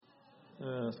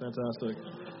Fantastic.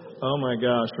 Oh my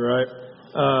gosh, right?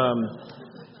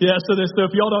 So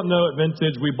if y'all don't know, at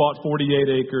Vintage, we bought 48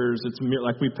 acres. It's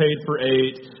like we paid for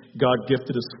 8. God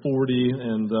gifted us 40,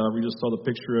 and we just saw the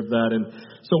picture of that. And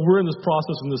so we're in this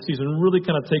process in this season, really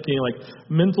kind of taking like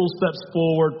mental steps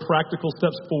forward, practical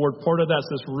steps forward. Part of that's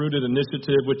this Rooted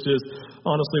initiative, which is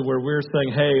honestly where we're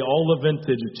saying, hey, all of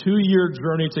Vintage, a 2-year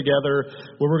journey together,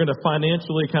 where we're going to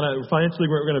financially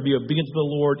we're going to be obedient to the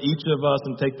Lord, each of us,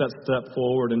 and take that step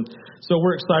forward. And so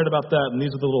we're excited about that. And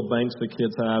these are the little banks that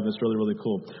kids have. It's really, really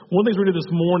cool. One of the things we did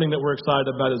this morning that we're excited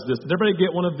about is this. Did everybody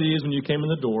get one of these when you came in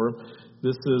the door?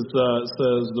 This is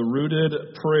says the Rooted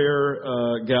Prayer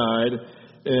Guide,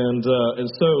 and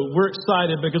so we're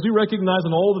excited because we recognize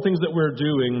in all the things that we're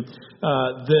doing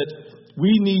that we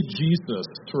need Jesus,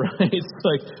 right? It's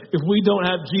like if we don't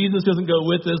have Jesus, doesn't go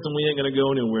with us, then we ain't going to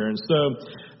go anywhere. And so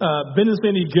Ben and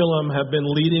Sandy Gillum have been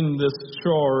leading this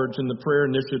charge in the prayer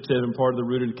initiative and part of the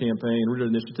Rooted campaign, Rooted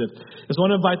initiative. And so I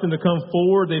want to invite them to come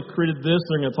forward. They've created this.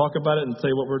 They're going to talk about it and say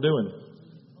what we're doing.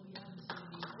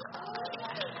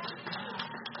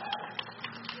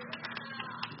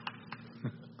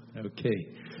 Okay.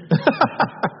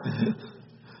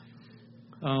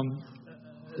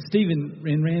 Stephen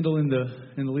and Randall and the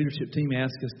leadership team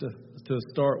asked us to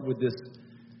start with this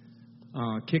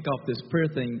kick off this prayer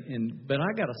thing, but I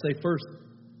got to say first,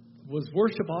 was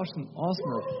worship awesome?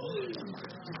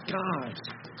 Gosh.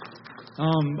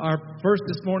 Our verse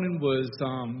this morning was,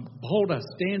 behold, I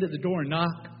stand at the door and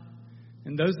knock,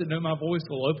 and those that know my voice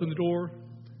will open the door,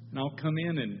 and I'll come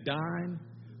in and dine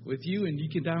with you, and you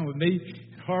can dine with me.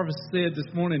 Harvest said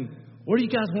this morning, what do you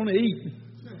guys want to eat?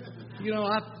 You know,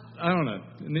 I don't know.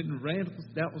 And then Randall,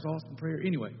 that was awesome prayer.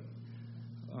 Anyway,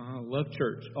 love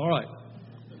church. All right.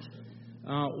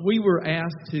 We were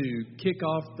asked to kick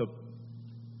off the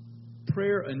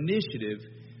prayer initiative.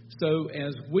 So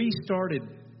as we started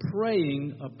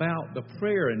praying about the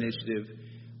prayer initiative,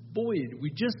 boy,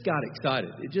 we just got excited.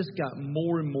 It just got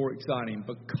more and more exciting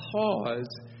because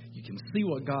you can see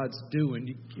what God's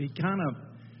doing. He kind of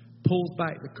pulls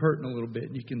back the curtain a little bit,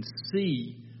 and you can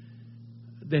see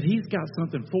that He's got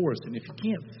something for us. And if you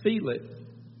can't feel it,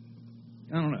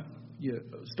 I don't know, you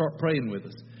start praying with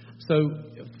us. So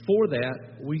for that,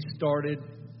 we started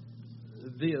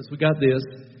this. We got this,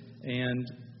 and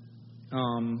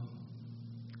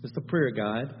it's the prayer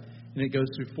guide, and it goes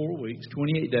through 4 weeks,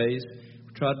 28 days.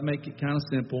 We tried to make it kind of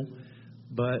simple,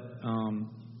 but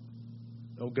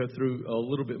I'll go through a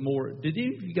little bit more. Did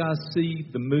any of you guys see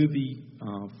the movie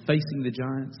Facing the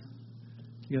Giants?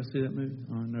 You guys see that movie?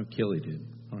 Oh, no, Kelly did.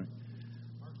 All right.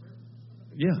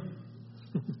 Yeah.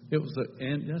 It was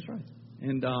and that's right.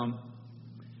 And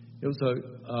it was a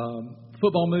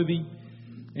football movie,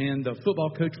 and the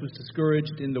football coach was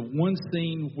discouraged. In the one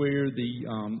scene where the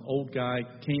old guy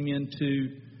came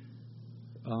into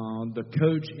the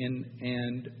coach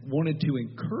and wanted to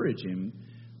encourage him,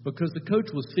 because the coach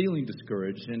was feeling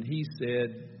discouraged, and he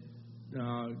said,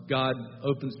 God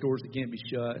opens doors that can't be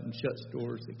shut and shuts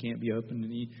doors that can't be opened,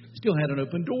 and he still had an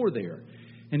open door there.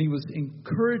 And he was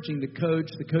encouraging the coach.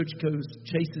 The coach goes,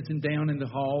 chases him down in the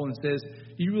hall and says,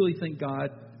 do you really think God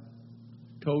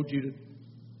told you to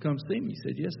come see me? He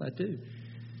said, yes, I do.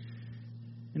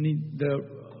 And the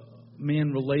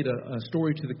man relayed a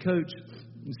story to the coach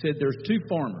and said, there's 2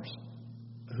 farmers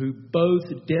who both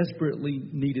desperately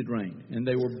needed rain, and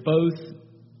they were both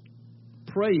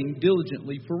praying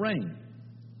diligently for rain.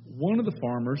 One of the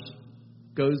farmers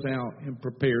goes out and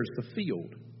prepares the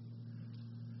field.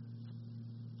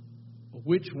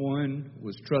 Which one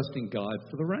was trusting God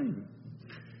for the rain?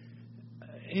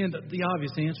 And the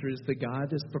obvious answer is the guy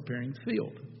that's preparing the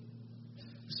field.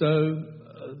 So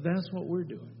that's what we're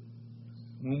doing.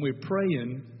 When we're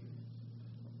praying,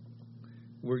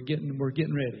 we're getting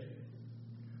ready.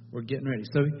 We're getting ready.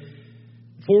 So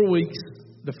 4 weeks.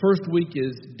 The first week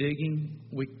is digging.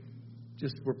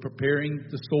 We're preparing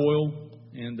the soil.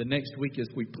 And the next week is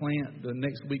we plant. The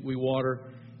next week we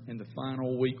water. And the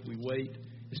final week we wait.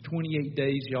 It's 28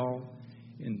 days, y'all.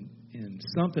 And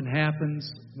something happens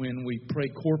when we pray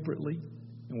corporately.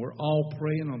 And we're all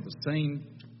praying on the same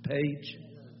page.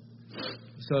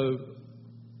 So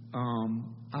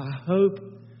I hope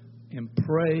and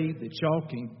pray that y'all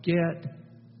can get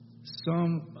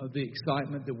some of the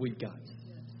excitement that we've got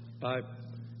by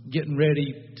getting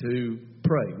ready to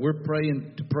pray. We're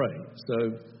praying to pray.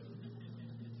 So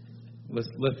let's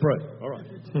pray. All right.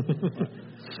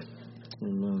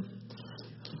 Amen.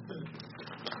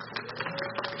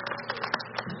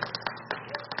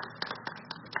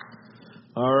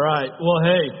 All right. Well,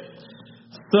 hey.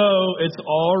 So it's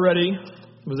already,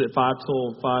 was it 5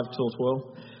 till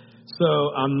 12?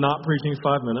 So I'm not preaching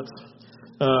 5 minutes.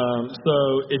 So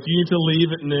if you need to leave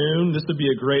at noon, this would be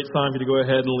a great time for you to go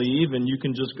ahead and leave, and you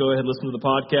can just go ahead and listen to the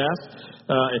podcast.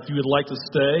 If you would like to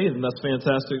stay, then that's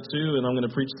fantastic too, and I'm going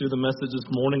to preach through the message this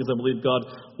morning because I believe God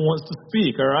wants to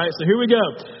speak, all right? So here we go.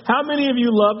 How many of you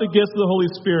love the gifts of the Holy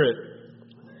Spirit?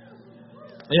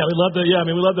 Yeah, we love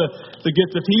the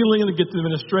gift of healing, the gift of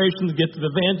administration, the gift of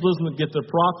evangelism, the gift of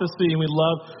prophecy, and we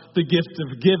love the gift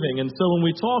of giving. And so when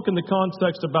we talk in the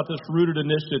context about this Rooted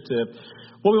initiative,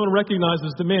 what we want to recognize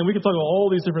is that, man, we can talk about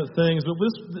all these different things, but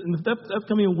in the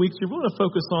upcoming weeks, we want to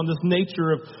focus on this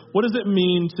nature of what does it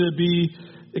mean to be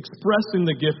expressing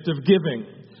the gift of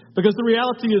giving. Because the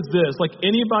reality is this, like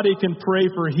anybody can pray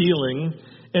for healing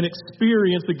and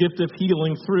experience the gift of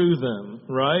healing through them,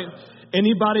 right?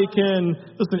 Anybody can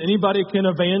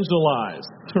evangelize,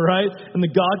 right? And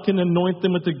God can anoint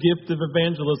them with the gift of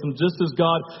evangelism, just as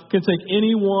God can take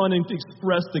anyone and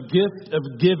express the gift of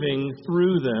giving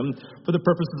through them for the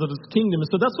purposes of His kingdom. And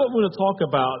so that's what we're going to talk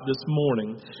about this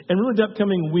morning. And really the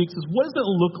upcoming weeks is what does it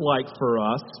look like for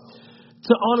us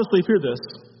to honestly, hear this,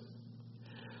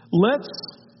 let's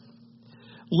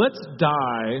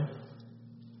die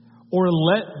or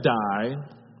let die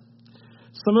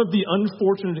some of the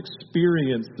unfortunate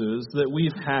experiences that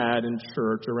we've had in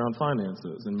church around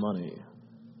finances and money.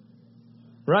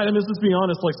 Right? I mean, let's just be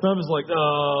honest, like some of us like,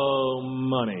 oh,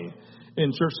 money in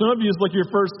church. Some of you is like your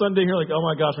first Sunday here, like, oh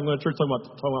my gosh, I'm going to church talking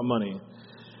about money.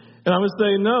 And I would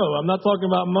say, no, I'm not talking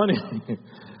about money.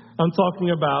 I'm talking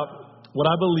about what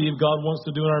I believe God wants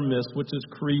to do in our midst, which is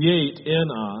create in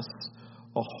us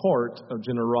a heart of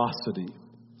generosity.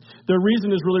 The reason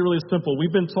is really, really simple.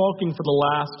 We've been talking for the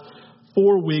last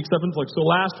 4 weeks. So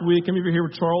last week, how many of you here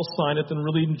with Charles Sineth and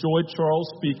really enjoyed Charles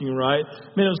speaking, right?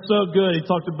 Man, it was so good. He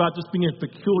talked about just being a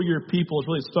peculiar people. It's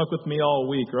really stuck with me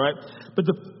all week, right? But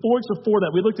the 4 weeks before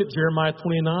that, we looked at Jeremiah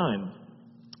 29.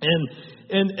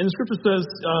 And the scripture says,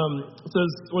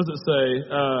 what does it say?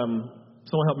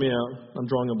 Someone help me out. I'm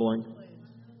drawing a blank.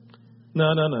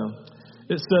 No.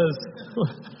 It says,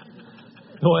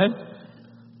 what?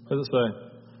 What does it say?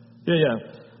 Yeah.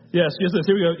 Yes,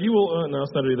 here we go. You will, no,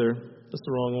 that's not it either. That's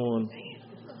the wrong one.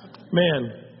 Man,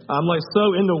 I'm like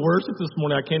so into worship this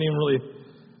morning, I can't even really,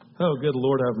 oh, good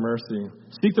Lord, have mercy.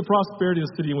 Seek the prosperity of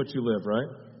the city in which you live, right?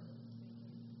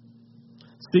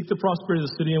 Seek the prosperity of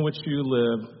the city in which you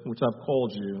live, which I've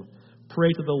called you.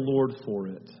 Pray to the Lord for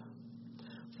it.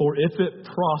 For if it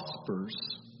prospers,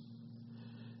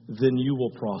 then you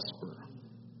will prosper.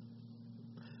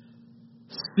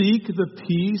 Seek the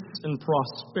peace and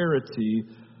prosperity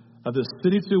of the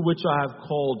city to which I have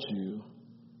called you.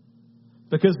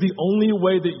 Because the only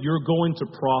way that you're going to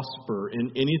prosper in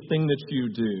anything that you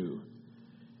do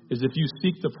is if you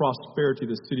seek the prosperity of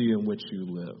the city in which you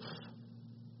live.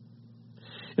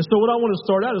 And so what I want to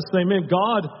start out is saying, man,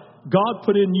 God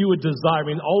put in you a desire. I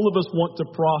mean, all of us want to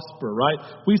prosper, right?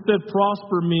 We said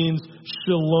prosper means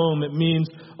shalom. It means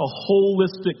a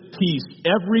holistic peace.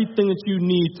 Everything that you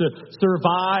need to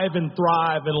survive and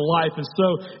thrive in life. And so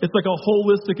it's like a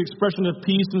holistic expression of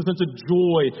peace and a sense of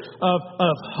joy,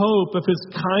 of hope, of His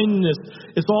kindness.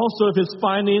 It's also of His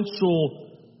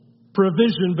financial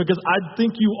provision, because I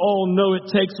think you all know it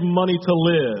takes money to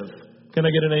live. Can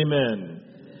I get an amen?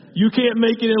 You can't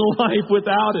make it in life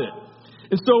without it.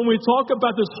 And so when we talk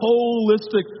about this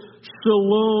holistic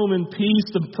shalom and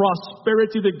peace and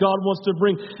prosperity that God wants to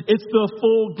bring, it's the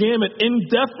full gamut, and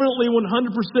definitely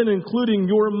 100% including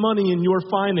your money and your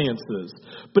finances.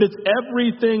 But it's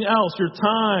everything else, your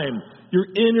time, your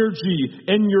energy,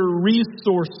 and your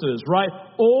resources, right?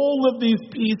 All of these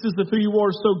pieces of who you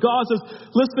are. So God says,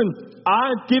 listen,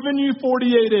 I've given you 48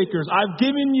 acres. I've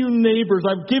given you neighbors.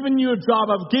 I've given you a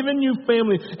job. I've given you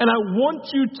family. And I want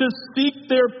you to seek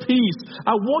their peace.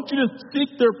 I want you to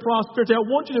seek their prosperity. I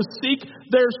want you to seek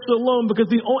their shalom,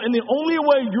 because the only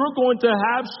way you're going to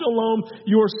have shalom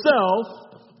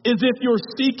yourself is if you're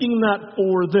seeking that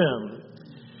for them.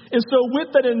 And so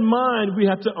with that in mind, we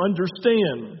have to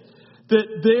understand that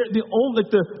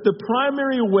the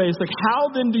primary ways, like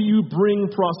how then do you bring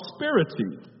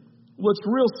prosperity? Well, it's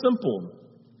real simple.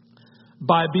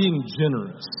 By being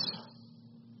generous.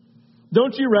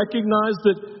 Don't you recognize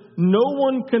that no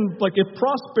one can, like if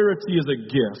prosperity is a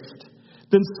gift,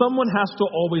 then someone has to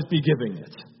always be giving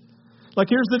it. Like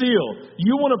here's the deal.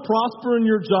 You want to prosper in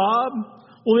your job?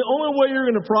 Well, the only way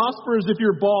you're going to prosper is if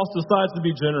your boss decides to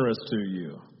be generous to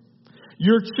you.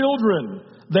 Your children,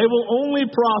 They will only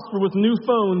prosper with new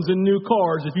phones and new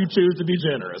cars if you choose to be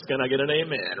generous. Can I get an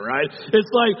amen, right?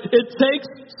 It's like it takes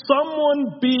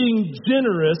someone being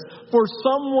generous for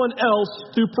someone else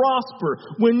to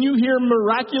prosper. When you hear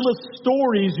miraculous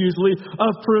stories, usually,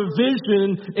 of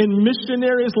provision in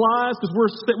missionaries' lives, because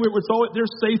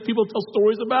there's safe people to tell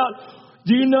stories about,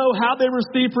 do you know how they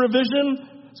received provision?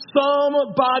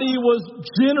 Somebody was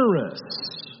generous.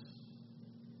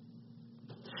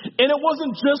 And it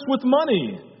wasn't just with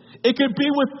money. It could be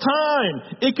with time.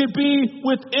 It could be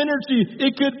with energy.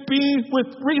 It could be with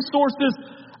resources.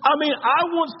 I mean, I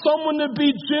want someone to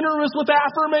be generous with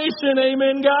affirmation.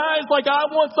 Amen, guys? Like, I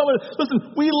want someone.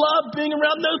 Listen, we love being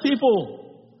around those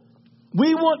people.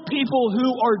 We want people who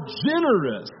are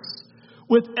generous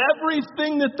with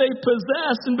everything that they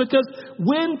possess. And because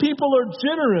when people are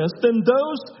generous, then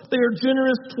those they are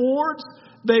generous towards,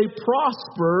 they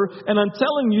prosper. And I'm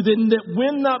telling you then that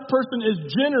when that person is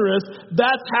generous,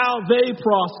 that's how they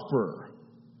prosper.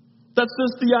 That's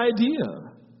just the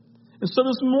idea. And so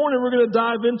this morning we're going to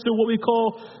dive into what we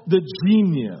call the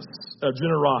genius of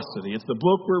generosity. It's the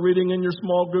book we're reading in your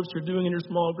small groups, you're doing in your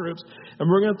small groups. And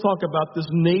we're going to talk about this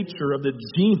nature of the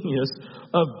genius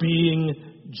of being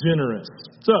generous.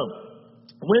 So,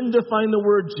 when defining the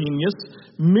word genius,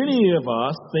 many of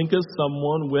us think of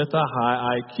someone with a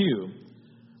high IQ.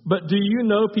 But do you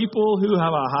know people who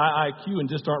have a high IQ and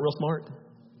just aren't real smart?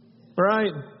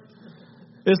 Right?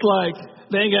 It's like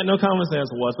they ain't got no common sense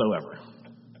whatsoever.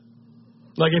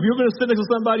 Like if you're going to sit next to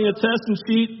somebody in a test and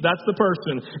cheat, that's the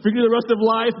person. If you're going to do the rest of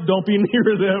life, don't be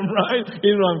near them, right?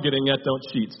 You know what I'm getting at. Don't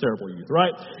cheat. It's terrible youth,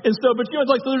 right? And so, but you know,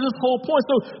 it's like, so there's this whole point.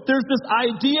 So there's this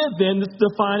idea then that's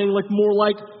defining like more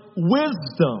like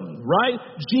wisdom, right?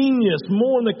 Genius,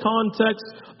 more in the context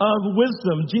of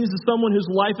wisdom. Genius is someone whose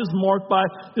life is marked by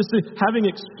just having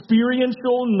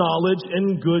experiential knowledge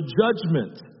and good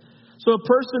judgment. So a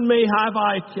person may have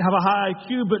a high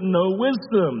IQ but no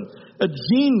wisdom. A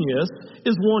genius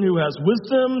is one who has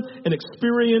wisdom and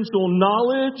experiential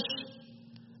knowledge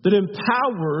that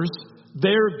empowers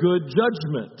their good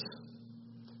judgment.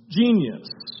 Genius,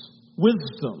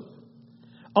 wisdom.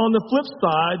 On the flip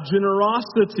side,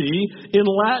 generosity, in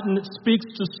Latin, it speaks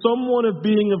to someone of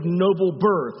being of noble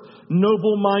birth,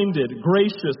 noble-minded,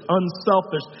 gracious,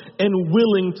 unselfish, and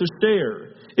willing to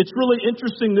share. It's really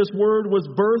interesting this word was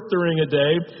birthed during a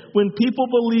day when people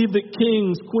believed that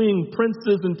kings, queens,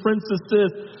 princes, and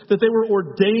princesses, that they were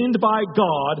ordained by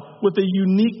God with a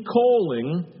unique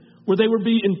calling where they would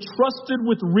be entrusted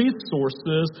with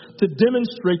resources to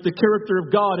demonstrate the character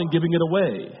of God in giving it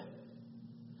away.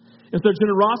 And so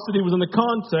generosity was in the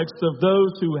context of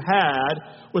those who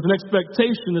had, with an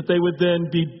expectation that they would then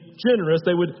be generous,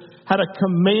 they would had a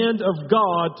command of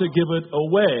God to give it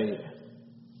away.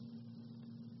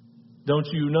 Don't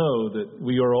you know that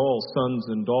we are all sons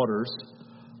and daughters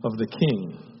of the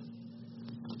King?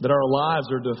 That our lives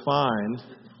are defined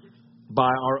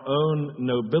by our own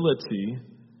nobility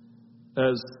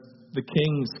as the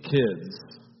King's kids,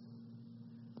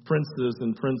 princes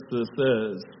and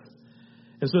princesses.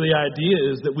 And so the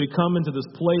idea is that we come into this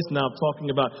place now talking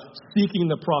about seeking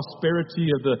the prosperity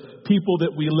of the people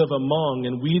that we live among,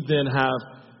 and we then have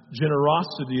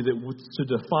generosity that to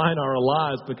define our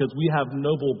lives because we have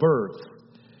noble birth.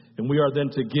 And we are then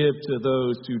to give to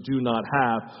those who do not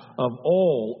have of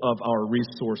all of our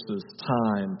resources,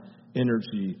 time,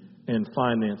 energy, and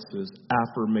finances,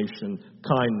 affirmation,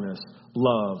 kindness,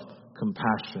 love,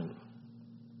 compassion.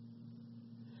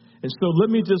 And so let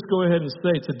me just go ahead and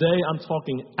say, today I'm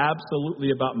talking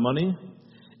absolutely about money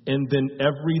and then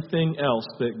everything else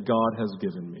that God has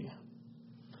given me.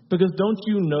 Because don't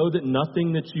you know that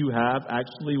nothing that you have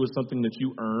actually was something that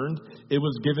you earned? It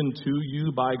was given to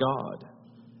you by God.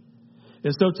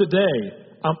 And so today,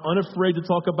 I'm unafraid to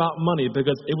talk about money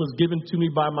because it was given to me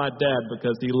by my dad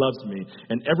because he loves me.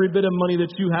 And every bit of money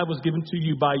that you have was given to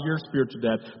you by your spiritual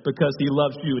dad because he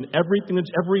loves you. And everything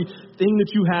that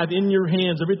you have in your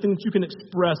hands, everything that you can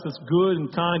express that's good and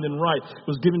kind and right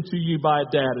was given to you by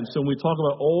dad. And so when we talk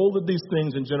about all of these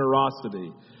things in generosity,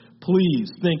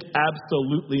 please think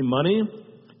absolutely money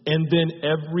and then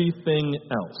everything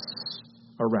else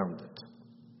around it.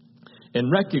 And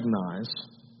recognize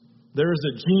there is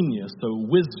a genius, a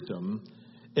wisdom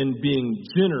in being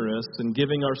generous and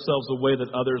giving ourselves a way that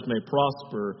others may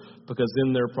prosper, because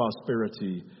in their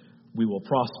prosperity we will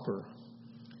prosper.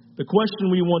 The question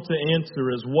we want to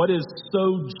answer is, what is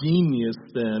so genius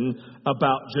then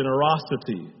about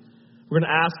generosity? We're going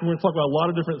to talk about a lot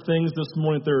of different things this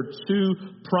morning. There are two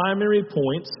primary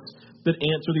points that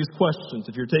answer these questions.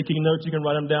 If you're taking notes, you can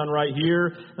write them down right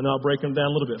here, and I'll break them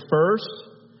down a little bit. First,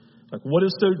 like, what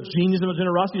is so genius about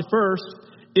generosity? First,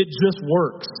 It just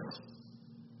works.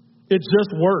 It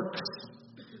just works.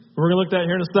 We're going to look at that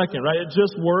here in a second, right? It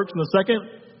just works. And the second,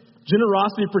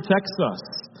 generosity protects us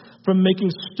from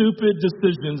making stupid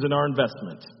decisions in our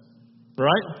investment,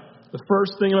 right? The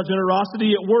first thing about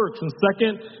generosity, it works. And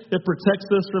second, it protects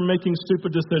us from making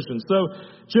stupid decisions. So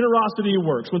generosity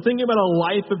works. When thinking about a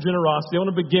life of generosity, I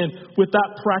want to begin with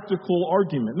that practical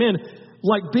argument. Man,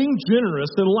 like being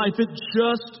generous in life, it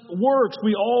just works.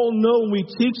 We all know when we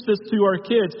teach this to our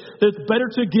kids that it's better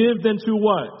to give than to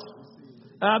what?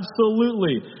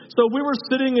 Absolutely. So we were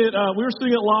sitting at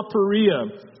La Paria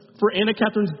for Anna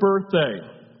Catherine's birthday.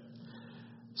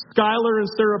 Skylar and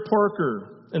Sarah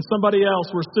Parker and somebody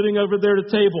else were sitting over there at a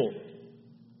table.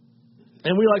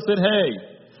 And we said, hey.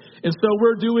 And so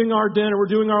we're doing our dinner. We're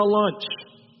doing our lunch.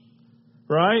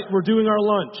 Right? We're doing our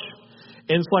lunch.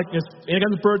 And it's Anna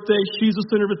Catherine's birthday. She's the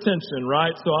center of attention,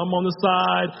 right? So I'm on the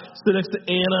side, sit next to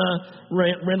Anna,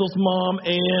 Randall's mom,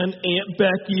 and Aunt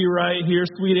Becky right here,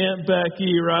 sweet Aunt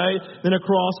Becky, right? Then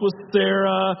across was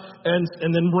Sarah,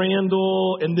 and then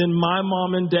Randall, and then my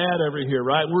mom and dad over here,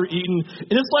 right? We're eating,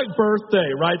 and it's like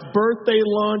birthday, right? It's birthday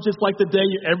lunch. It's like the day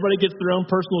everybody gets their own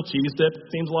personal cheese dip,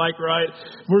 it seems like, right?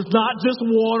 Where it's not just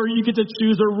water. You get to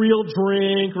choose a real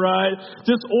drink, right?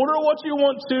 Just order what you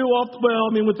want to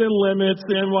within limits.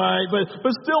 And right,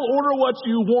 but still order what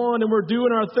you want, and we're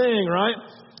doing our thing, right?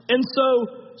 And so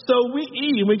we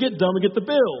eat, and we get done, we get the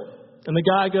bill. And the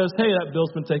guy goes, hey, that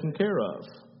bill's been taken care of.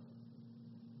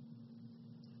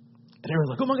 And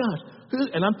everyone's like, oh my gosh.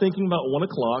 And I'm thinking about 1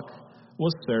 o'clock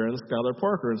was Sarah and Skylar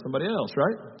Parker and somebody else,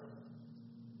 right?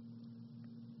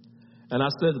 And I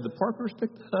said, did the Parkers pick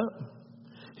that up?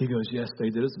 He goes, yes, they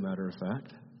did, as a matter of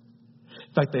fact.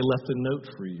 In fact, they left a note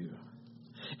for you.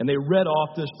 And they read off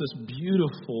this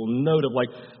beautiful note of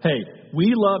hey,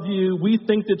 we love you. We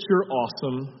think that you're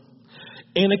awesome.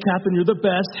 Anna Catherine, you're the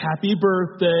best. Happy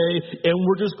birthday. And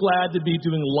we're just glad to be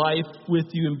doing life with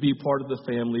you and be part of the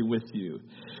family with you.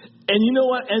 And you know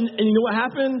what? And you know what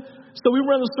happened? So we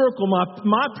were in the circle.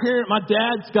 My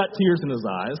dad's got tears in his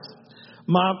eyes.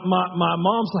 My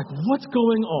mom's like, what's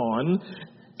going on?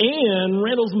 And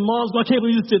Randall's mom's going, I can't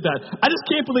believe he just did that. I just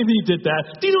can't believe that he did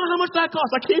that. Do you know how much that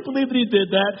cost? I can't believe that he did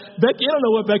that. Becky, I don't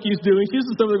know what Becky's doing. She's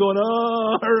just over there going,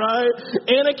 oh, all right.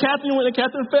 Anna Catherine, when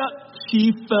Catherine felt, she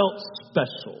felt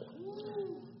special.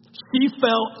 She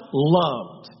felt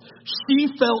loved. She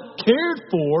felt cared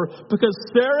for because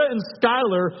Sarah and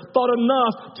Skylar thought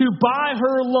enough to buy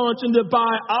her lunch and to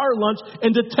buy our lunch and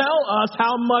to tell us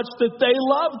how much that they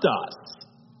loved us.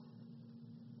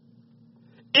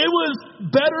 It was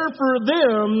better for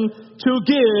them to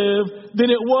give than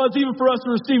it was even for us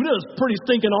to receive. It was pretty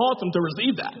stinking awesome to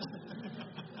receive that.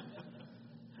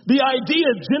 The idea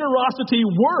of generosity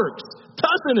works,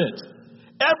 doesn't it?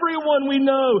 Everyone we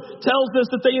know tells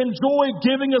us that they enjoy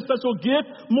giving a special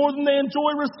gift more than they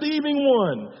enjoy receiving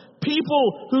one.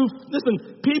 People who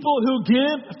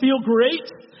give feel great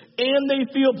and they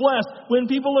feel blessed. When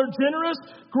people are generous,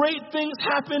 great things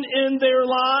happen in their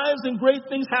lives and great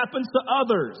things happen to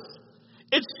others.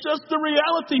 It's just the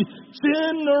reality.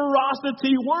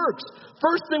 Generosity works.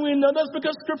 First thing we know, that's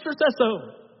because Scripture says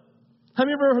so. Have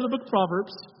you ever heard of the book of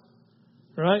Proverbs?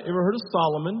 Right? Ever heard of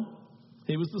Solomon?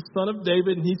 He was the son of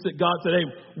David, and God said, hey,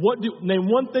 name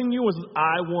one thing you want.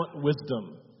 I want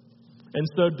wisdom. And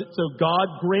so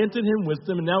God granted him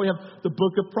wisdom, and now we have the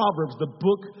book of Proverbs, the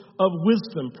book of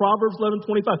wisdom. Proverbs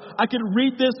 11:25. I could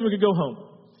read this and we could go home.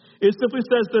 It simply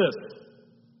says this: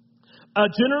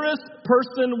 a generous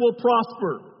person will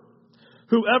prosper.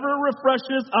 Whoever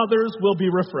refreshes others will be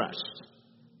refreshed.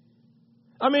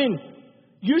 I mean,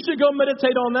 you should go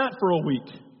meditate on that for a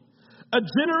week. A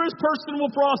generous person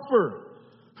will prosper.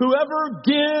 Whoever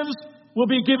gives will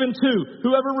be given to.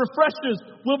 Whoever refreshes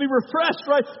will be refreshed,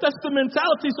 right? That's the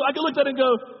mentality. So I can look at it and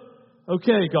go,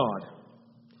 okay, God,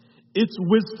 it's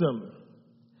wisdom.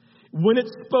 When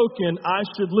it's spoken, I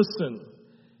should listen.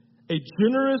 A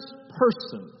generous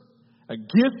person, a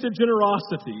gift of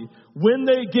generosity, when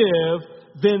they give,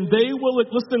 then they will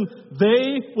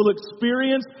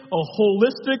experience a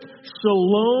holistic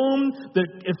shalom that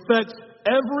affects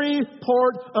every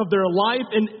part of their life,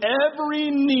 and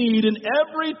every need and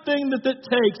everything that it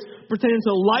takes pertaining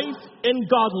to life and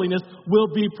godliness will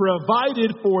be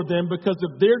provided for them because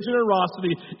of their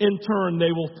generosity. In turn,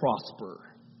 they will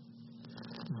prosper.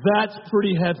 That's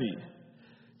pretty heavy.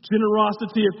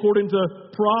 Generosity, according to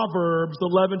Proverbs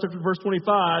 11, verse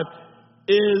 25,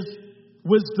 is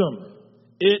wisdom.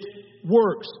 It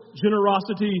works.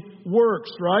 Generosity works,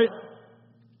 right?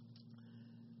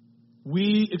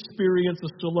 We experience the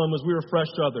shalom as we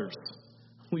refresh others.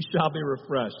 We shall be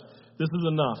refreshed. This is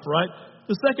enough, right?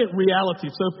 The second reality.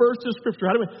 So first is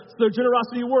Scripture. So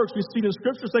generosity works. We see it in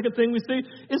Scripture. Second thing we see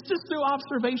is just through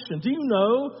observation. Do you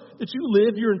know that you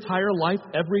live your entire life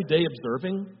every day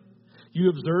observing? You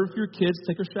observe if your kids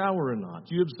take a shower or not.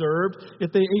 You observe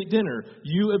if they ate dinner.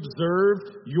 You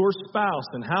observe your spouse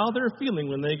and how they're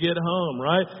feeling when they get home,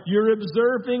 right? You're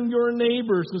observing your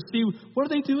neighbors to see what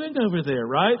are they doing over there,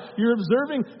 right? You're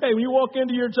observing, hey, when you walk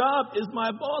into your job, is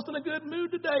my boss in a good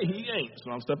mood today? He ain't,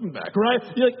 so I'm stepping back, right?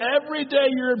 You're like, every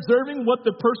day you're observing what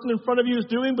the person in front of you is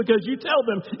doing because you tell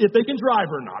them if they can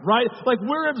drive or not, right? Like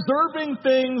we're observing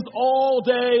things all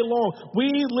day long.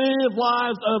 We live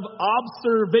lives of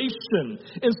observation.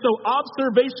 And so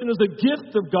observation is a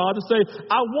gift of God to say,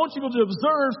 I want you to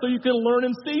observe so you can learn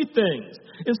and see things.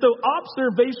 And so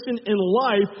observation in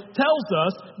life tells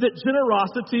us that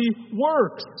generosity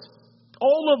works.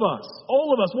 All of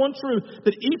us, one truth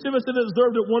that each of us have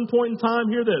observed at one point in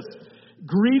time, hear this.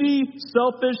 Greedy,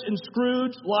 selfish, and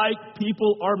Scrooge-like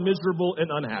people are miserable and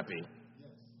unhappy.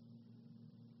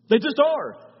 They just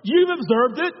are. You've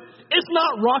observed it. It's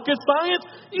not rocket science.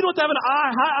 You don't have to have an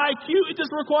high IQ. It just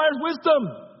requires wisdom.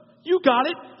 You got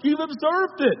it. You've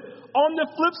observed it. On the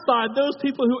flip side, those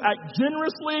people who act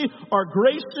generously, are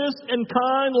gracious and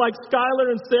kind like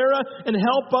Skylar and Sarah and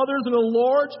help others in a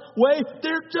large way,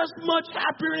 they're just much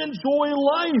happier and enjoy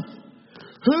life.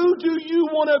 Who do you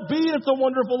want to be in It's a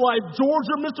Wonderful Life, George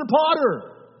or Mr.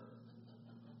 Potter?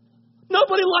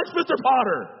 Nobody likes Mr.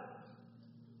 Potter.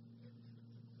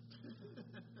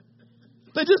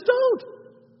 They just don't.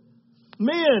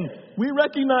 Man, we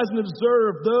recognize and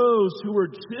observe those who are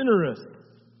generous.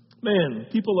 Man,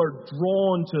 people are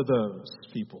drawn to those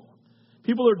people.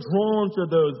 People are drawn to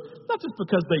those, not just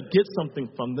because they get something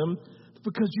from them, but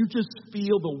because you just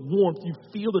feel the warmth, you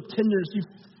feel the tenderness,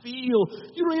 you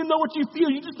don't even know what you feel,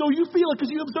 you just know you feel it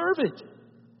because you observe it.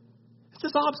 It's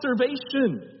just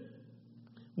observation.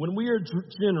 When we are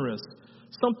generous,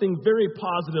 something very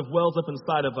positive wells up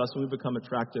inside of us when we become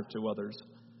attractive to others.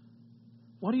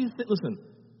 What do you think? Listen,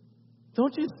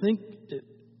 don't you think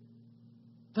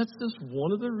that's just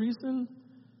one of the reasons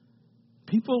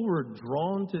people were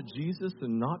drawn to Jesus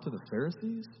and not to the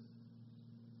Pharisees?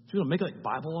 You're going to make like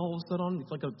Bible all of a sudden?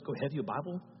 It's like go heavy a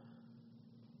Bible?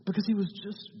 Because he was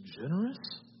just generous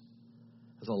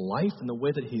as a life in the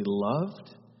way that he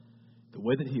loved, the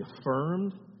way that he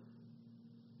affirmed,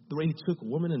 the way he took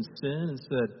woman in sin and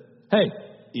said, hey,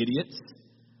 idiots,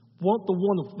 want the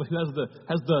one who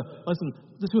listen,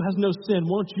 this who has no sin,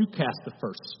 why don't you cast the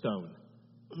first stone?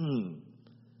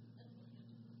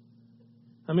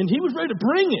 I mean, he was ready to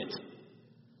bring it,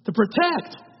 to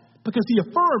protect, because he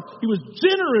affirmed he was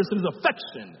generous in his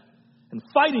affection and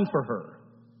fighting for her.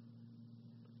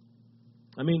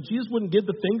 I mean, Jesus wouldn't give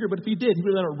the finger, but if he did, he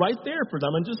would have done it right there for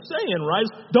them. I'm just saying, right?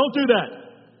 Don't do that.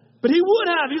 But he would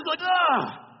have. He's like,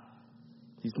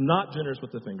 He's not generous with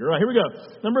the finger. All right, here we go.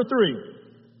 Number 3.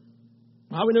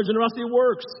 How we know generosity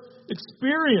works.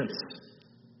 Experience.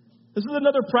 This is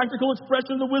another practical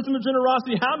expression of the wisdom of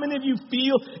generosity. How many of you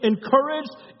feel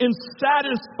encouraged and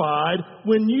satisfied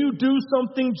when you do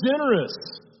something generous?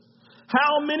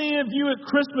 How many of you at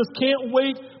Christmas can't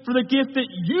wait for the gift that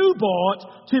you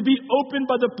bought to be opened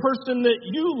by the person that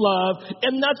you love,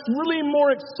 and that's really more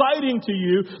exciting to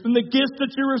you than the gifts that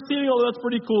you're receiving, although that's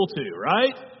pretty cool too,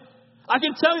 right? I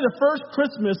can tell you the first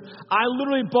Christmas, I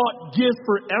literally bought gifts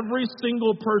for every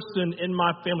single person in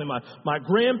my family. My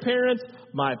grandparents,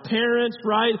 my parents,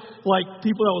 right? Like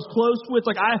people I was close with.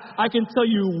 Like I can tell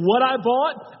you what I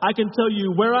bought. I can tell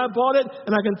you where I bought it.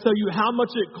 And I can tell you how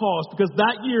much it cost. Because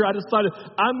that year I decided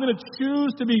I'm going to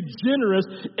choose to be generous.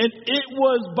 And it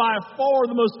was by far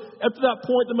up to that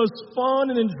point, the most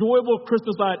fun and enjoyable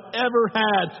Christmas I'd ever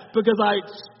had. Because I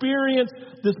experienced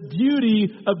this beauty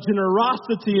of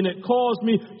generosity, and it caused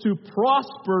me to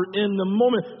prosper in the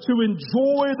moment, to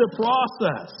enjoy the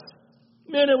process.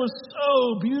 Man, it was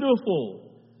so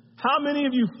beautiful. How many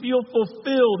of you feel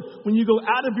fulfilled when you go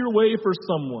out of your way for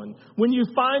someone? When you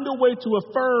find a way to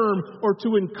affirm or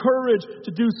to encourage,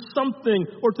 to do something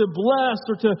or to bless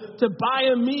or to buy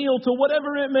a meal, to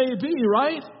whatever it may be,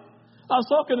 right?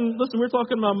 we were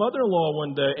talking to my mother-in-law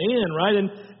one day, Ann, right?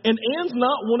 And Ann's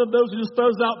not one of those who just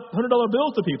throws out $100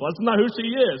 bills to people. That's not who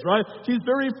she is, right? She's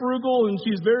very frugal and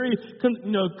she's very,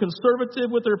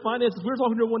 conservative with her finances. We were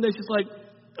talking to her one day. She's like,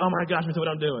 "Oh my gosh, what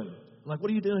I'm doing." I'm like,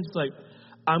 "What are you doing?" She's like,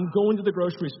 "I'm going to the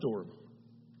grocery store.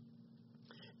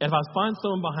 And if I find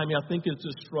someone behind me I think is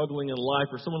just struggling in life,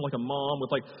 or someone like a mom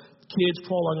with like kids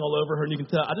crawling all over her, and you can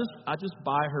tell, I just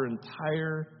buy her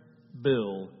entire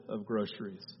bill of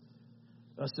groceries."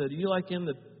 I said, "You like in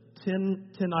the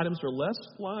 10 items or less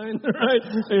line?" Right?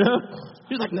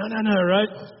 She's like, no, right?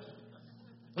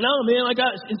 No, man,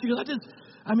 and she goes,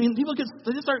 people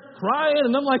they just start crying,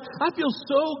 and I'm like, I feel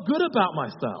so good about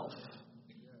myself.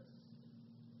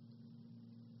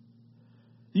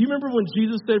 Do you remember when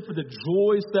Jesus said, for the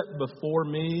joy set before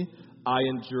me, I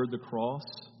endured the cross?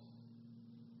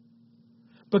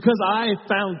 Because I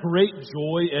found great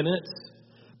joy in it,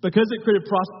 because it created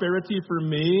prosperity for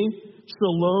me,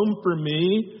 shalom for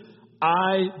me,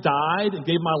 I died and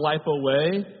gave my life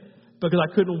away because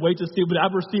I couldn't wait to see it. But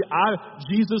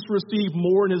Jesus received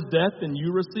more in his death than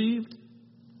you received.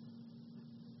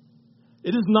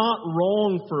 It is not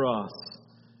wrong for us.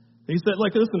 He said,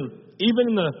 listen,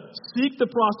 even in seek the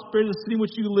prosperity of the city in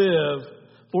which you live,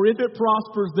 for if it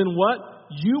prospers, then what?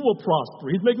 You will prosper.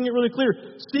 He's making it really clear.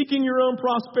 Seeking your own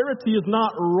prosperity is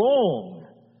not wrong.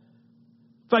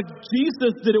 In fact,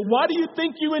 Jesus did it. Why do you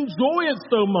think you enjoy it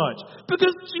so much?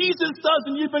 Because Jesus does,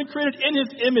 and you've been created in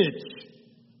his image.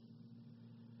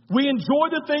 We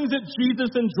enjoy the things that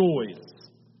Jesus enjoys.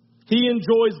 He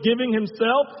enjoys giving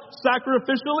himself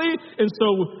sacrificially,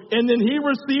 and then he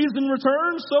receives in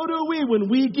return. So do we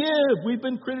when we give. We've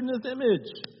been created in his image.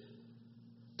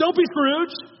 Don't be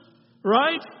Scrooge,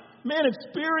 right? Man,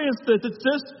 experience this. It's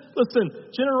just,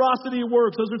 listen, generosity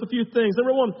works. Those are just a few things.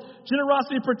 Number one,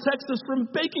 generosity protects us from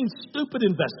making stupid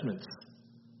investments.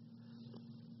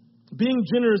 Being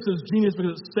generous is genius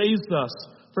because it saves us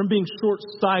from being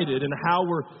short-sighted in how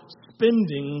we're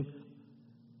spending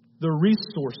the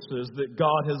resources that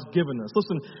God has given us.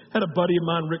 Listen, I had a buddy of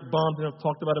mine, Rick Bompton, I've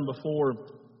talked about him before.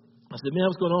 I said, man,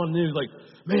 what's going on in the news? Like,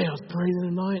 man, I was praying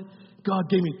the other night. God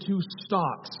gave me 2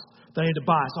 stocks that I need to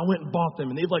buy. So I went and bought them,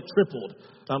 and they've tripled.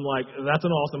 I'm like, that's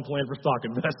an awesome plan for stock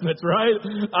investments, right?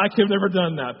 I could have never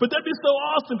done that. But that'd be so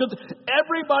awesome because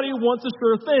everybody wants a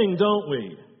sure thing, don't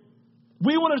we?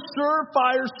 We want a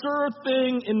surefire, sure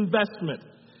thing investment.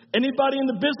 Anybody in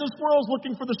the business world is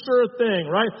looking for the sure thing,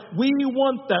 right? We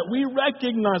want that. We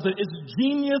recognize that it's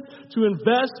genius to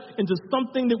invest into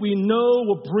something that we know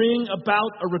will bring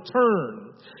about a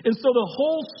return. And so the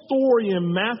whole story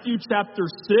in Matthew chapter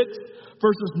 6,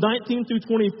 verses 19 through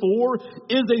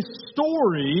 24, is a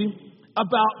story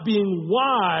about being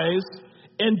wise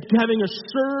and having a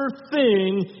sure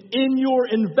thing in your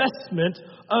investment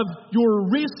of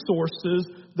your resources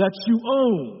that you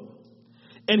own.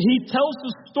 And he tells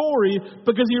the story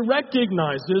because he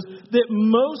recognizes that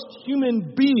most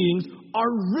human beings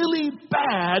are really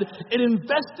bad at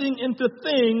investing into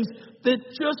things that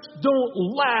just don't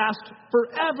last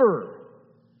forever.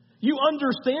 You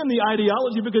understand the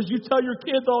ideology because you tell your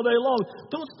kids all day long,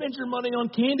 don't spend your money on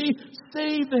candy,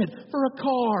 save it for a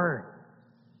car.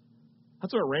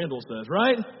 That's what Randall says,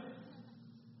 right?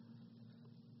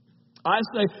 I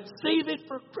say, save it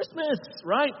for Christmas,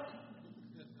 right?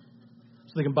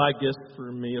 So they can buy gifts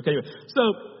for me. Okay, so,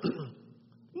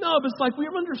 no, but it's we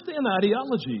understand the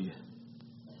ideology.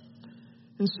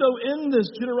 And so in this,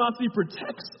 generosity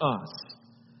protects us.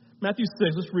 Matthew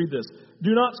 6, let's read this.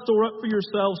 Do not store up for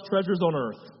yourselves treasures on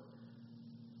earth,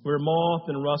 where moth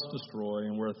and rust destroy,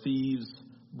 and where thieves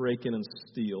break in and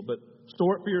steal. But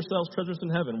store up for yourselves treasures in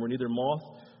heaven, where neither moth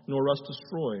nor rust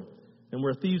destroy, and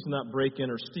where thieves do not break in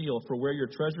or steal. For where your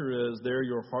treasure is, there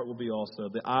your heart will be also.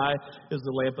 The eye is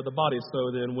the lamp of the body.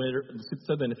 So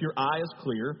then, if your eye is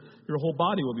clear, your whole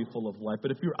body will be full of light.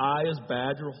 But if your eye is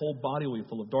bad, your whole body will be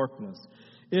full of darkness.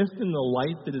 If then the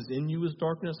light that is in you is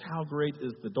darkness, how great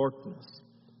is the darkness?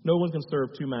 No one can serve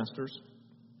 2 masters.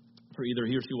 For either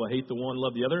he or she will hate the one,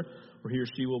 love the other, or he or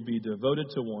she will be devoted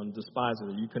to one, despise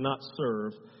the other. You cannot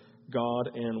serve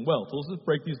God and wealth. So let's just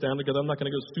break these down together. I'm not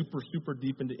going to go super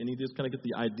deep into any of this, kind of get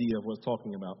the idea of what it's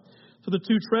talking about. So the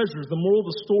 2 treasures, the moral of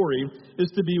the story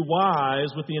is to be wise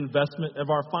with the investment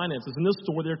of our finances. In this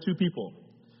story, there are 2 people.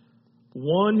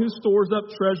 One who stores up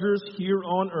treasures here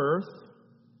on earth,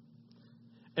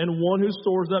 and one who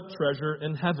stores up treasure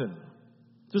in heaven.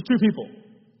 Just 2 people.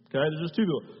 Okay, there's just 2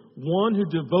 people. One who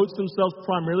devotes themselves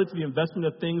primarily to the investment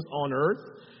of things on earth,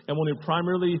 and one who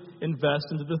primarily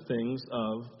invests into the things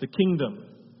of the kingdom.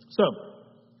 So,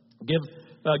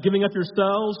 giving up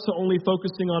yourselves to only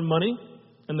focusing on money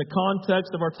in the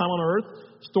context of our time on earth,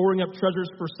 storing up treasures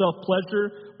for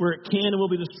self-pleasure where it can and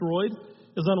will be destroyed,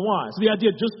 is unwise. So the idea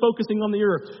of just focusing on the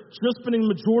earth, just spending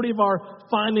the majority of our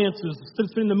finances,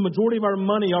 spending the majority of our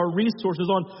money, our resources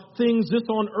on things just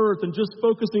on earth and just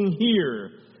focusing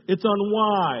here, it's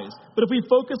unwise. But if we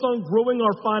focus on growing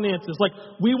our finances,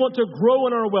 we want to grow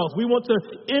in our wealth, we want to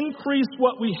increase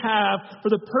what we have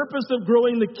for the purpose of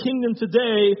growing the kingdom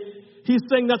today, he's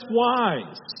saying that's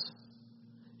wise.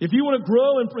 If you want to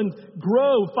grow and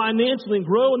grow financially and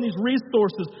grow in these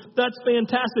resources, that's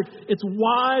fantastic. It's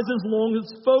wise as long as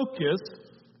it's focused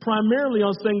primarily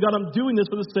on saying, God, I'm doing this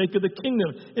for the sake of the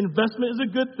kingdom. Investment is a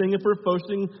good thing if we're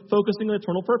focusing on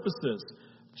eternal purposes.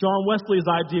 John Wesley's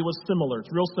idea was similar.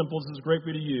 It's real simple. This is great for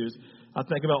you to use. I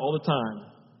think about it all the time.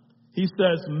 He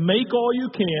says, make all you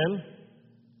can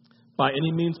by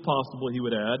any means possible, he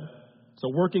would add.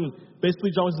 So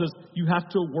basically John says, you have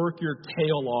to work your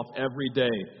tail off every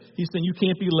day. He's saying you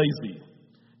can't be lazy.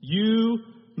 You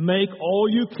make all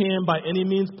you can by any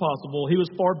means possible. He was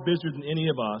far busier than any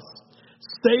of us.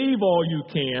 Save all you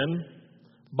can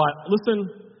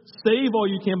save all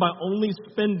you can by only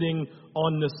spending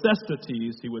on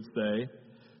necessities, he would say,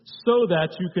 so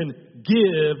that you can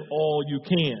give all you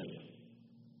can.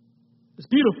 It's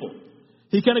beautiful.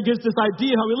 He kind of gives this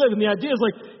idea how we live. And the idea is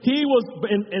like he was,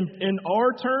 in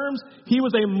our terms, he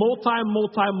was a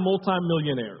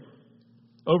multi-millionaire.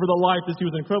 Over the life, he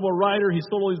was an incredible writer. He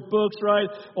sold all these books, right?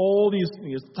 All these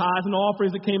tithes and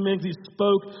offerings that came in. He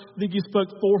spoke. I think he spoke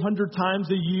 400 times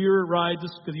a year, right?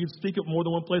 Just because he'd speak at more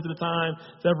than one place at a time.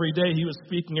 So every day he was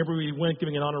speaking. Everywhere he went,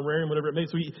 giving an honorarium, whatever it may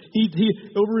be. So he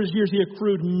over his years, he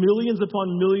accrued millions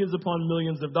upon millions upon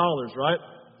millions of dollars, right?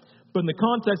 But in the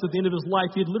context, at the end of his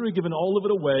life, he had literally given all of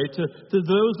it away to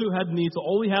those who had needs. So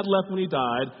all he had left when he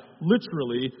died,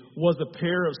 literally, was a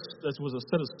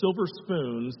set of silver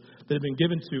spoons that had been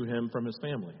given to him from his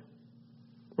family.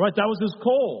 Right? That was his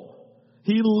goal.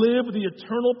 He lived with the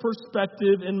eternal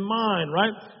perspective in mind,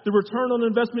 right? The return on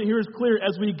investment here is clear.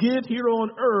 As we give here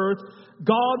on earth,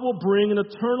 God will bring an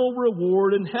eternal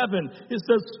reward in heaven. It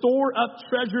says, store up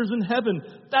treasures in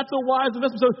heaven. That's a wise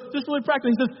investment. So just really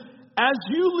practically, he says, as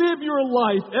you live your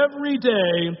life every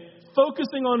day,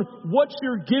 focusing on what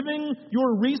you're giving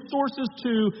your resources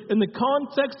to in the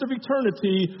context of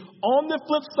eternity, on the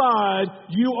flip side,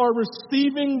 you are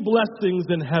receiving blessings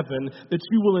in heaven that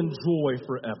you will enjoy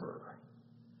forever.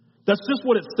 That's just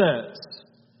what it says.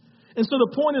 And so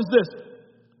the point is this.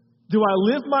 Do I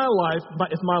live my life,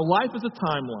 if my life is a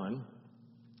timeline,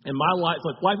 and my life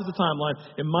is a timeline,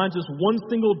 and mine's just one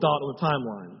single dot on the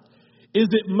timeline, is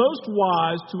it most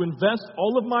wise to invest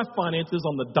all of my finances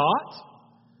on the dot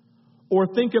or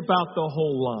think about the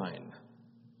whole line?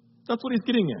 That's what he's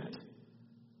getting at.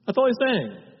 That's all he's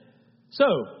saying. So,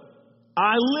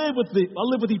 I live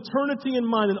with eternity in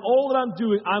mind, and all that I'm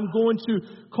doing, I'm going to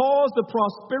cause the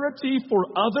prosperity for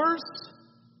others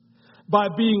by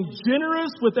being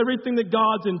generous with everything that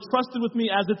God's entrusted with me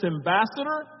as its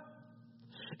ambassador.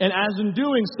 And as in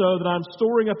doing so, that I'm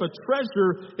storing up a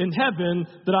treasure in heaven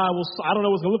that I don't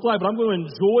know what it's going to look like, but I'm going to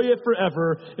enjoy it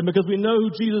forever. And because we know who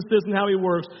Jesus is and how he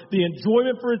works, the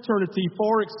enjoyment for eternity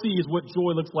far exceeds what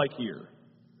joy looks like here.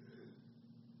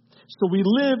 So we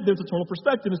live this eternal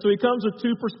perspective. And so he comes with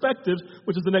two perspectives,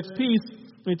 which is the next piece.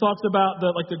 When he talks about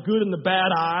the good and the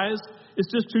bad eyes, it's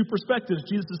just two perspectives.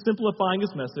 Jesus is simplifying his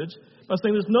message by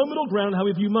saying there's no middle ground in how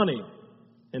we view money,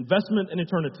 investment, and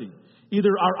eternity.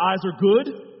 Either our eyes are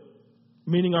good,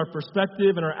 meaning our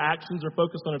perspective and our actions are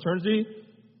focused on eternity,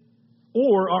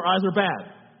 or our eyes are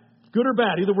bad. Good or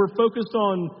bad. Either we're focused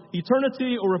on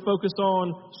eternity or we're focused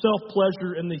on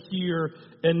self-pleasure in the here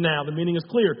and now. The meaning is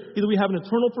clear. Either we have an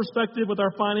eternal perspective with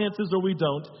our finances or we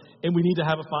don't, and we need to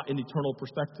have an eternal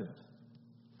perspective.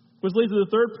 Which leads to the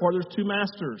third part. There's two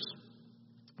masters.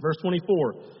 Verse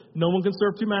 24. No one can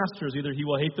serve two masters. Either he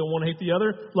will hate the one, hate the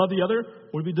other, love the other,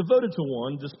 or be devoted to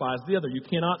one, despise the other. You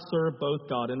cannot serve both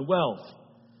God and wealth.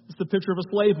 It's the picture of a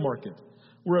slave market,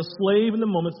 where a slave in the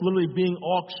moment is literally being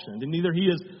auctioned. And either he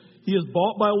is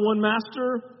bought by one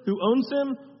master who owns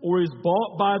him, or he's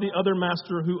bought by the other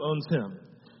master who owns him.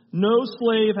 No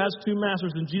slave has two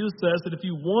masters. And Jesus says that if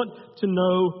you want to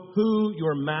know who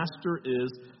your master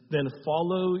is, then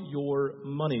follow your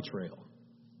money trail.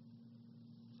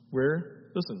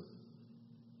 Listen,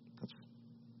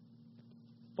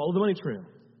 follow the money trail.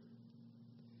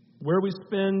 Where we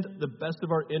spend the best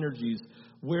of our energies,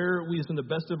 where we spend the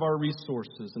best of our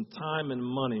resources and time and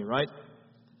money, right,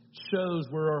 shows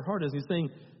where our heart is. He's saying,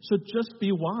 so just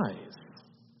be wise.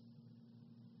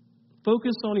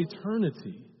 Focus on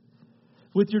eternity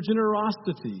with your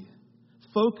generosity.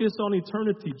 Focus on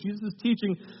eternity. Jesus is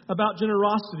teaching about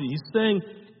generosity. He's saying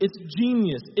it's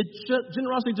genius.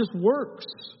 Generosity just works.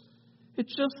 It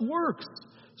just works.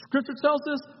 Scripture tells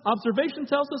us, observation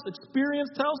tells us, experience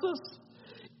tells us.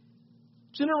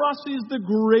 Generosity is the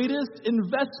greatest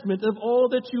investment of all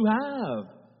that you have.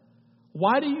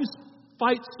 Why do you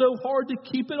fight so hard to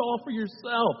keep it all for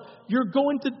yourself? You're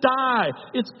going to die.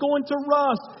 It's going to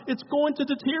rust. It's going to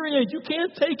deteriorate. You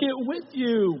can't take it with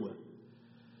you.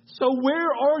 So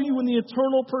where are you in the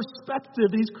eternal perspective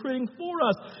that he's creating for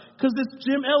us? Because this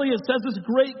Jim Elliot says this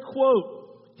great quote,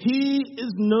 "He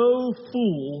is no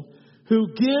fool who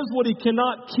gives what he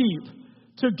cannot keep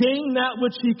to gain that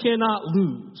which he cannot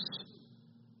lose.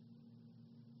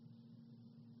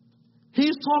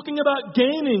 He's talking about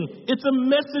gaining. It's a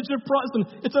message of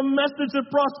it's a message of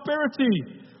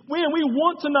prosperity. We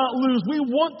want to not lose. We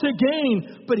want to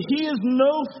gain. But he is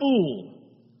no fool.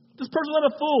 This person's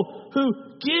not a fool who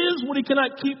gives what he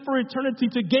cannot keep for eternity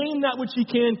to gain that which he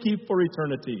can keep for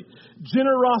eternity.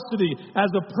 Generosity.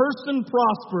 As a person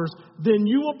prospers, then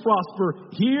you will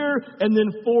prosper here and then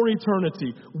for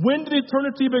eternity. When did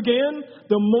eternity begin?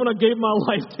 The moment I gave my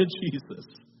life to Jesus.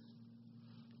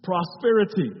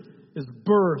 Prosperity is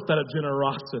birthed out of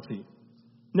generosity.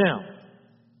 Now,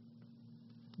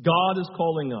 God is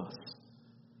calling us.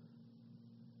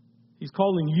 He's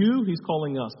calling you, he's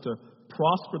calling us to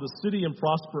prosper the city and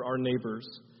prosper our neighbors.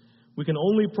 We can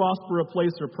only prosper a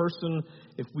place or person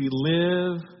if we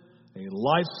live a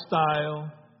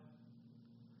lifestyle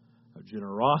of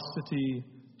generosity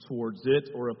towards it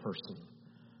or a person.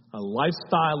 A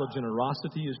lifestyle of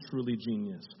generosity is truly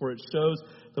genius, for it shows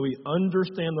that we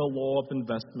understand the law of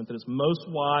investment, that it's most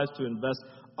wise to invest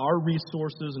our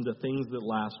resources into things that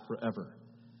last forever.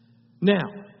 Now,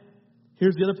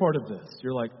 here's the other part of this.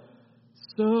 You're like,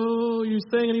 so you're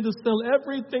saying I need to sell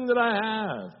everything that I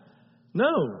have?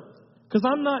 No, because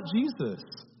I'm not Jesus.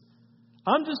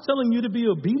 I'm just telling you to be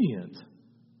obedient.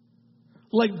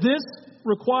 Like this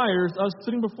requires us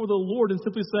sitting before the Lord and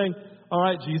simply saying, all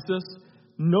right, Jesus,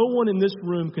 no one in this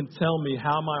room can tell me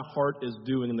how my heart is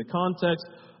doing in the context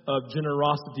of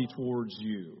generosity towards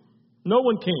you. No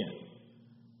one can,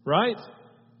 right?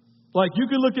 Like you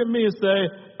could look at me and say,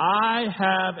 I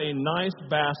have a nice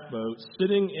bass boat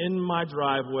sitting in my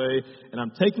driveway and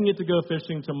I'm taking it to go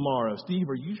fishing tomorrow. Steve,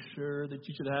 are you sure that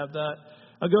you should have that?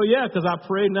 I go, yeah, because I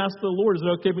prayed and asked the Lord, is it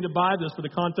okay for me to buy this for the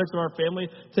context of our family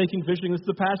taking fishing? This is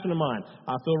a passion of mine.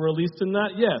 I feel released in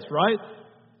that? Yes, right?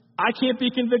 I can't be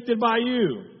convicted by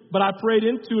you, but I prayed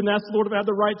into and asked the Lord if I had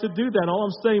the right to do that. And all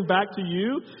I'm saying back to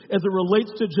you, as it relates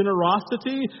to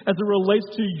generosity, as it relates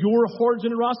to your heart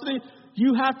generosity,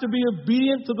 you have to be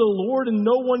obedient to the Lord, and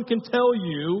no one can tell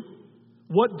you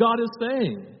what God is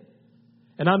saying.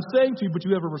 And I'm saying to you, but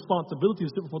you have a responsibility to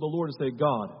sit before the Lord and say,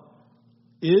 God,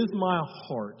 is my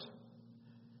heart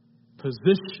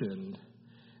positioned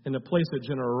in a place of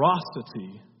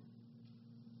generosity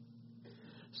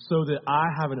so that I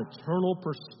have an eternal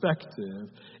perspective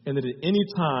and that at any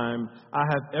time I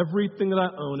have everything that I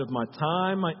own of my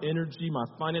time, my energy, my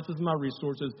finances, and my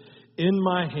resources in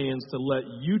my hands to let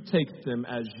you take them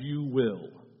as you will.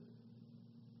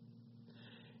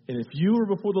 And if you are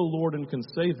before the Lord and can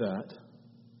say that,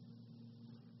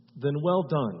 then well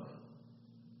done.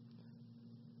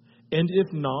 And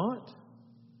if not,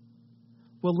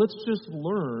 well, let's just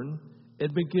learn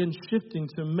and begin shifting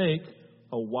to make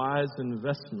a wise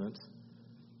investment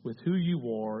with who you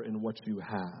are and what you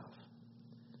have.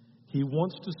 He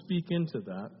wants to speak into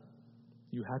that.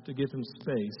 You have to give him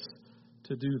space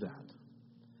to do that.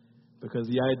 Because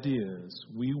the idea is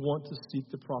we want to seek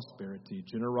the prosperity.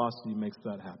 Generosity makes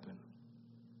that happen.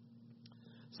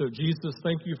 So Jesus,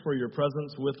 thank you for your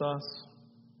presence with us.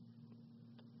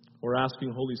 We're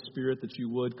asking, Holy Spirit, that you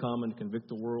would come and convict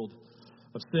the world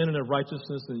of sin and of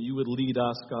righteousness, and you would lead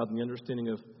us, God, in the understanding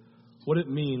of what it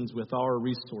means with our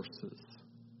resources.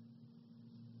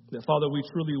 That, Father, we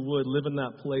truly would live in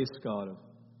that place, God, of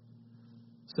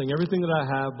saying everything that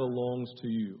I have belongs to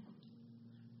you.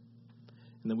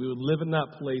 And that we would live in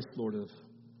that place, Lord, of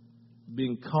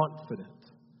being confident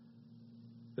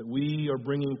that we are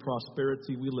bringing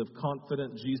prosperity. We live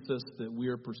confident, Jesus, that we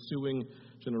are pursuing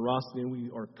generosity. And we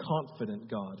are confident,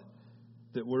 God,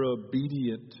 that we're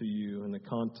obedient to you in the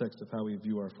context of how we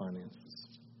view our finances.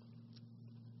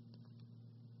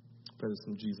 I pray this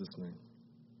in Jesus' name.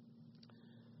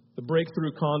 The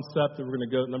breakthrough concept that we're going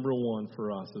to go, number one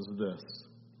for us, is this.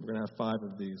 We're going to have 5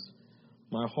 of these.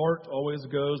 My heart always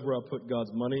goes where I put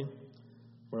God's money,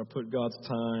 where I put God's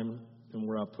time, and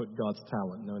where I put God's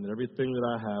talent, knowing that everything that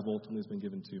I have ultimately has been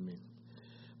given to me.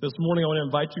 This morning, I want to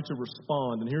invite you to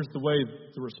respond, and here's the way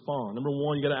to respond. Number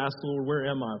one, you got to ask the Lord, where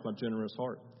am I with my generous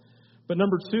heart? But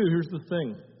number 2, here's the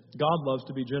thing. God loves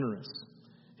to be generous.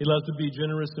 He loves to be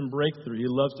generous in breakthrough. He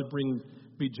loves to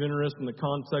be generous in the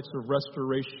context of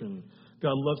restoration.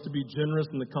 God loves to be generous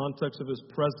in the context of his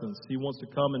presence. He wants to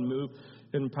come and move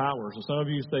in power. So some of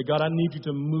you say, God, I need you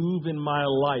to move in my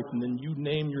life. And then you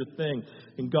name your thing.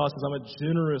 And God says, I'm a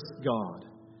generous God.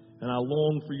 And I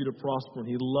long for you to prosper. And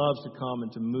he loves to come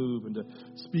and to move and to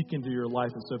speak into your life.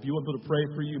 And so if you want people to pray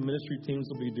for you, ministry teams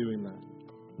will be doing that.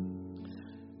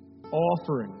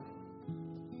 Offering.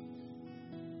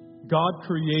 God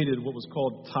created what was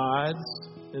called tithes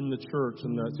in the church.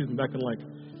 Back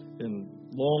in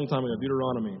long time ago,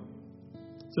 Deuteronomy.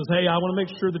 says, hey, I want to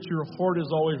make sure that your heart is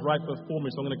always right before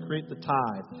me, so I'm going to create the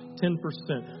tithe, 10%,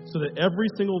 so that every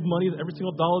single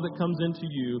dollar that comes into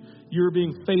you, you're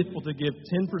being faithful to give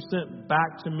 10%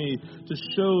 back to me to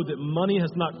show that money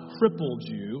has not crippled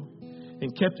you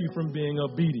and kept you from being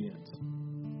obedient.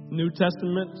 New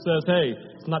Testament says, hey,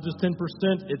 it's not just 10%,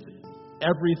 it's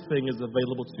everything is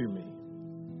available to me.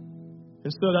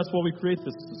 And so that's why we create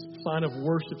this sign of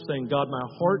worship, saying, God, my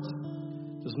heart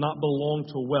does not belong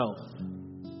to wealth.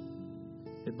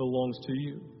 It belongs to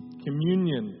you.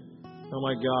 Communion. Oh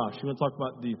my gosh. You want to talk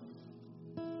about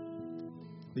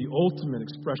the ultimate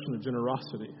expression of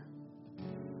generosity.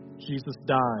 Jesus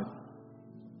died.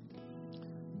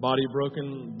 Body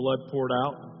broken, blood poured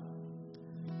out.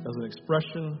 As an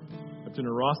expression of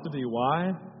generosity.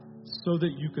 Why? So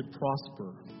that you could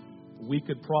prosper. We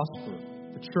could prosper.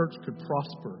 The church could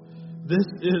prosper. This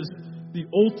is the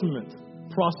ultimate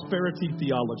prosperity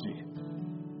theology.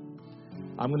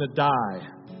 I'm going to die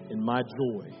in my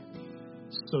joy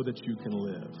so that you can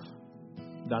live.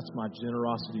 That's my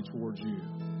generosity towards you.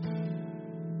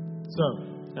 So,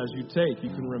 as you take, you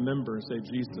can remember and say,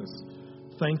 Jesus,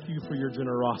 thank you for your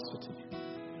generosity.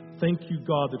 Thank you,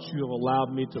 God, that you have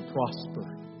allowed me to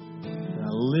prosper. And I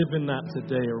live in that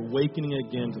today, awakening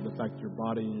again to the fact that your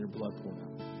body and your blood poured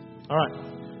out. All right.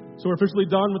 So we're officially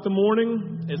done with the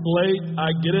morning. It's late.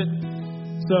 I get it.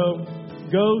 So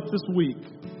go this week.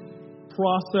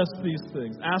 Process these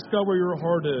things. Ask God where your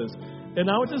heart is.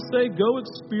 And I would just say, go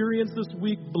experience this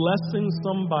week blessing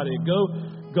somebody.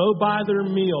 Go buy their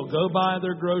meal. Go buy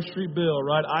their grocery bill,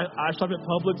 right? I shop at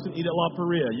Publix and eat at La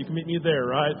Paria. You can meet me there,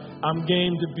 right? I'm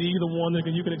game to be the one that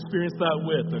you can experience that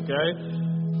with, okay?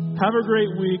 Have a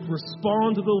great week.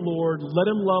 Respond to the Lord. Let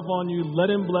Him love on you. Let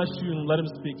Him bless you. And let Him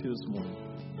speak to you this morning.